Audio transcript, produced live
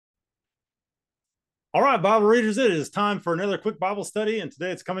All right, Bible readers, it is time for another quick Bible study, and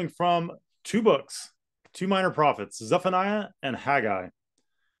today it's coming from two books, two minor prophets, Zephaniah and Haggai.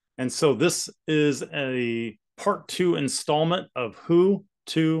 And so this is a part two installment of who,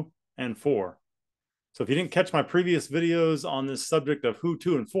 to, and for. So if you didn't catch my previous videos on this subject of who,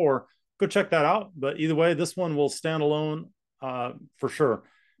 to, and for, go check that out. But either way, this one will stand alone for sure,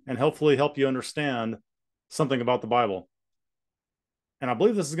 and hopefully help you understand something about the Bible. And I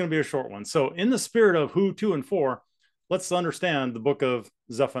believe this is going to be a short one. So in the spirit of who, to, and for, let's understand the book of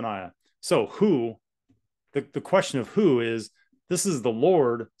Zephaniah. So who, the question of who is, this is the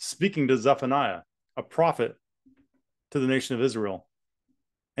Lord speaking to Zephaniah, a prophet to the nation of Israel.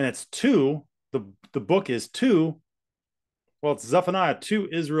 And it's to, the book is to, well, it's Zephaniah to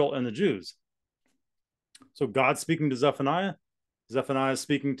Israel and the Jews. So God speaking to Zephaniah, Zephaniah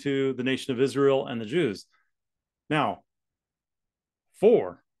speaking to the nation of Israel and the Jews. Now,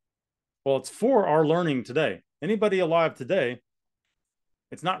 for, well, it's for our learning today. Anybody alive today,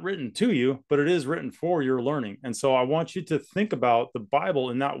 it's not written to you, but it is written for your learning. And so I want you to think about the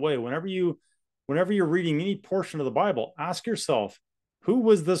Bible in that way. Whenever you're reading any portion of the Bible, ask yourself, who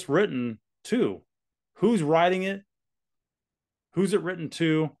was this written to? Who's writing it? Who's it written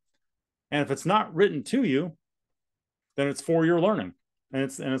to? And if it's not written to you, then it's for your learning. And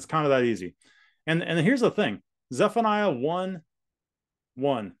it's kind of that easy. And here's the thing, Zephaniah 1:1.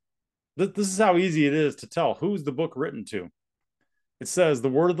 This is how easy it is to tell who's the book written to. It says, the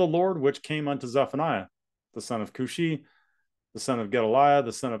word of the Lord which came unto Zephaniah, the son of 𝗂𝗓, the son of Gedaliah,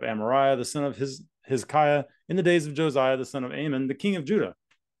 the son of Amariah, the son of Hizkiah, in the days of Josiah, the son of Amon, the king of Judah.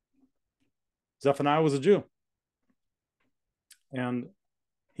 Zephaniah was a Jew. And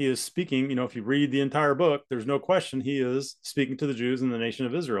he is speaking, if you read the entire book, there's no question he is speaking to the Jews in the nation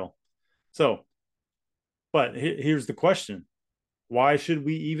of Israel. So, but here's the question. Why should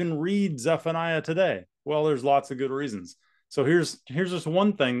we even read Zephaniah today? Well, there's lots of good reasons. So here's just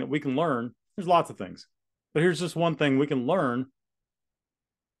one thing that we can learn. There's lots of things, but here's just one thing we can learn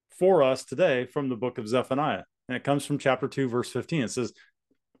for us today from the book of Zephaniah. And it comes from chapter 2, verse 15. It says,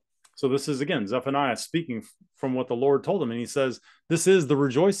 so this is again, Zephaniah speaking from what the Lord told him. And he says, this is the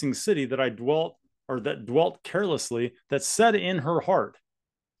rejoicing city that dwelt carelessly, that said in her heart,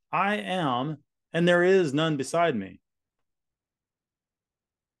 I am, and there is none beside me.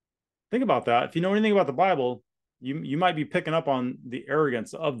 Think about that. If you know anything about the Bible, you might be picking up on the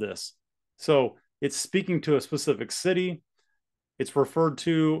arrogance of this. So it's speaking to a specific city. It's referred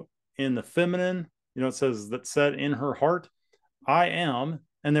to in the feminine. It says that said in her heart, I am,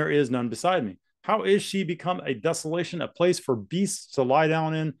 and there is none beside me. How is she become a desolation, a place for beasts to lie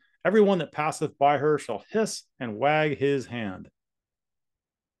down in? Everyone that passeth by her shall hiss and wag his hand.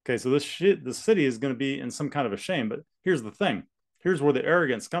 Okay, so the city is going to be in some kind of a shame. But here's the thing. Here's where the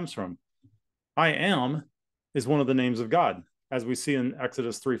arrogance comes from. I am is one of the names of God, as we see in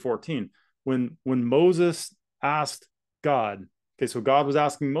Exodus 3:14. When Moses asked God, okay, so God was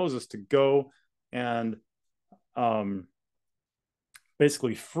asking Moses to go and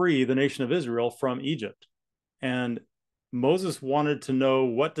basically free the nation of Israel from Egypt. And Moses wanted to know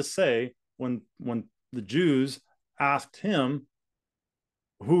what to say when the Jews asked him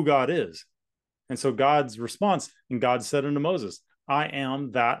who God is. And so God's response, and God said unto Moses, I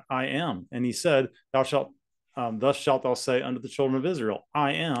am that I am. And he said, thus shalt thou say unto the children of Israel,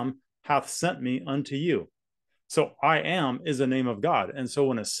 I am hath sent me unto you. So I am is a name of God. And so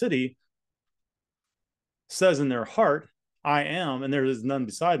when a city says in their heart, I am, and there is none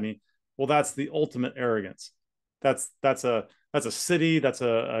beside me, well, that's the ultimate arrogance. That's a city, that's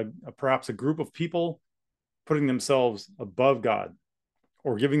perhaps a group of people putting themselves above God,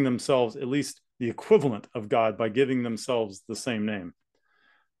 or giving themselves at least the equivalent of God by giving themselves the same name.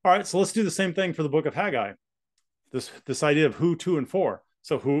 All right, so let's do the same thing for the book of Haggai. This idea of who, to, and for.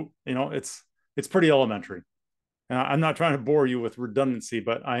 So who, it's pretty elementary. And I'm not trying to bore you with redundancy,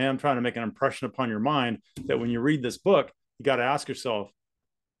 but I am trying to make an impression upon your mind that when you read this book, you got to ask yourself,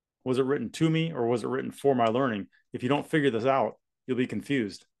 was it written to me or was it written for my learning? If you don't figure this out, you'll be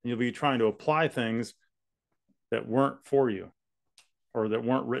confused and you'll be trying to apply things that weren't for you or that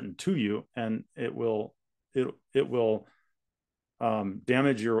weren't written to you, and it will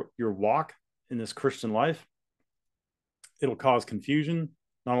damage your walk in this Christian life. It'll cause confusion,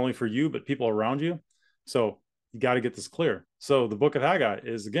 not only for you, but people around you. So you got to get this clear. So the book of Haggai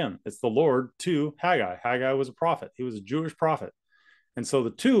is, again, it's the Lord to Haggai. Haggai was a prophet. He was a Jewish prophet. And so the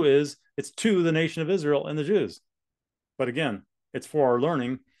to is, it's to the nation of Israel and the Jews. But again, it's for our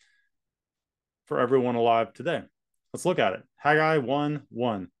learning for everyone alive today. Let's look at it. Haggai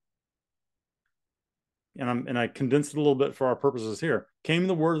 1:1. And I condensed it a little bit for our purposes here. Came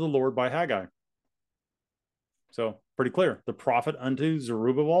the word of the Lord by Haggai. So pretty clear. The prophet unto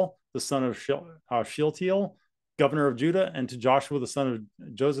Zerubbabel, the son of Shealtiel, governor of Judah, and to Joshua, the son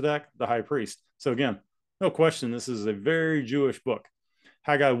of Josedek, the high priest. So again, no question, this is a very Jewish book.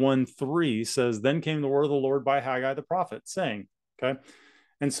 Haggai 1:3 says, then came the word of the Lord by Haggai the prophet, saying, okay?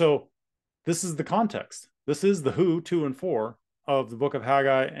 And so this is the context. This is the who, to, and for of the book of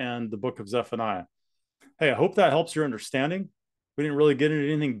Haggai and the book of Zephaniah. Hey, I hope that helps your understanding. We didn't really get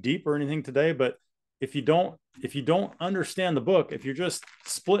into anything deep or anything today, but if you don't understand the book, if you're just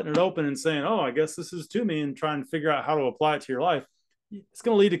splitting it open and saying, oh, I guess this is to me, and trying to figure out how to apply it to your life, it's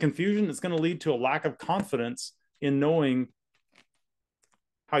going to lead to confusion. It's going to lead to a lack of confidence in knowing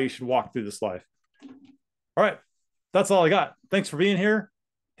how you should walk through this life. All right, that's all I got. Thanks for being here.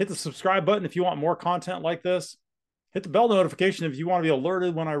 Hit the subscribe button if you want more content like this. Hit the bell notification if you want to be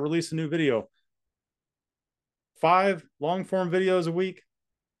alerted when I release a new video. 5 long form videos a week,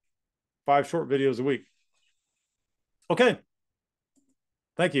 5 short videos a week. Okay.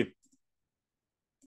 Thank you.